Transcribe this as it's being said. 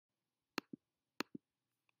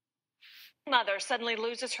Mother suddenly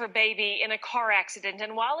loses her baby in a car accident,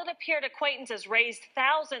 and while it appeared acquaintances raised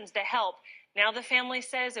thousands to help, now the family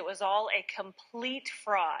says it was all a complete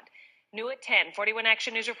fraud. New at 10, 41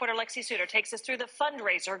 Action News reporter Lexi Suter takes us through the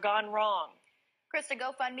fundraiser gone wrong. Krista,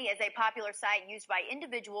 GoFundMe is a popular site used by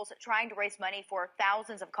individuals trying to raise money for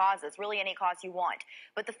thousands of causes, really any cause you want.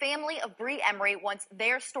 But the family of Bree Emery wants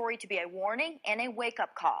their story to be a warning and a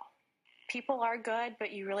wake-up call. People are good,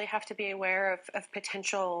 but you really have to be aware of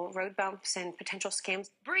potential road bumps and potential scams.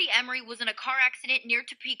 Bree Emery was in a car accident near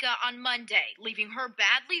Topeka on Monday, leaving her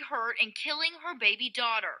badly hurt and killing her baby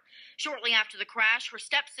daughter. Shortly after the crash, her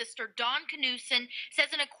stepsister, Dawn Knudsen,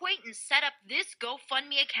 says an acquaintance set up this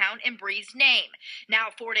GoFundMe account in Bree's name. Now,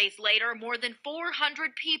 4 days later, more than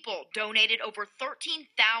 400 people donated over $13,000,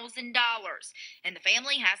 and the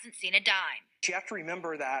family hasn't seen a dime. You have to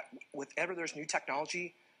remember that whenever there's new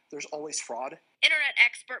technology, there's always fraud. Internet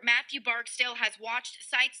expert Matthew Barksdale has watched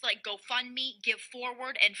sites like GoFundMe, Give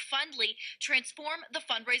Forward, and Fundly transform the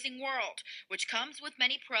fundraising world, which comes with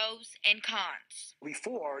many pros and cons.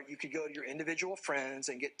 Before, you could go to your individual friends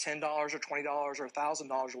and get $10 or $20 or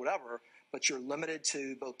 $1,000 or whatever, but you're limited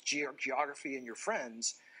to both geography and your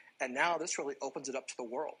friends. And now this really opens it up to the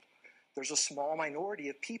world. There's a small minority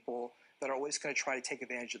of people that are always going to try to take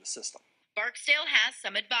advantage of the system. Barksdale has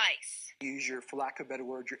some advice. Use your, for lack of a better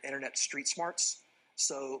word, your internet street smarts.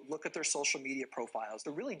 So look at their social media profiles.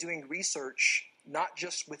 They're really doing research, not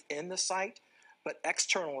just within the site, but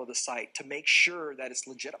external of the site to make sure that it's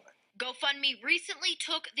legitimate. GoFundMe recently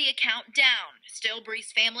took the account down. Still,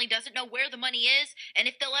 Bree's family doesn't know where the money is and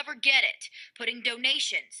if they'll ever get it, putting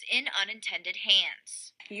donations in unintended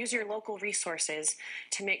hands. Use your local resources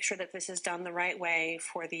to make sure that this is done the right way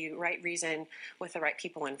for the right reason with the right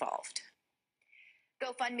people involved.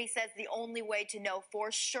 GoFundMe says the only way to know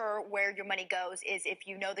for sure where your money goes is if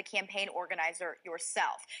you know the campaign organizer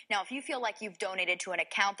yourself. Now, if you feel like you've donated to an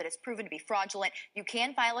account that has proven to be fraudulent, you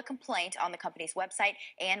can file a complaint on the company's website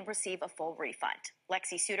and receive a full refund.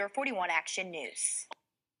 Lexi Suter, 41 Action News.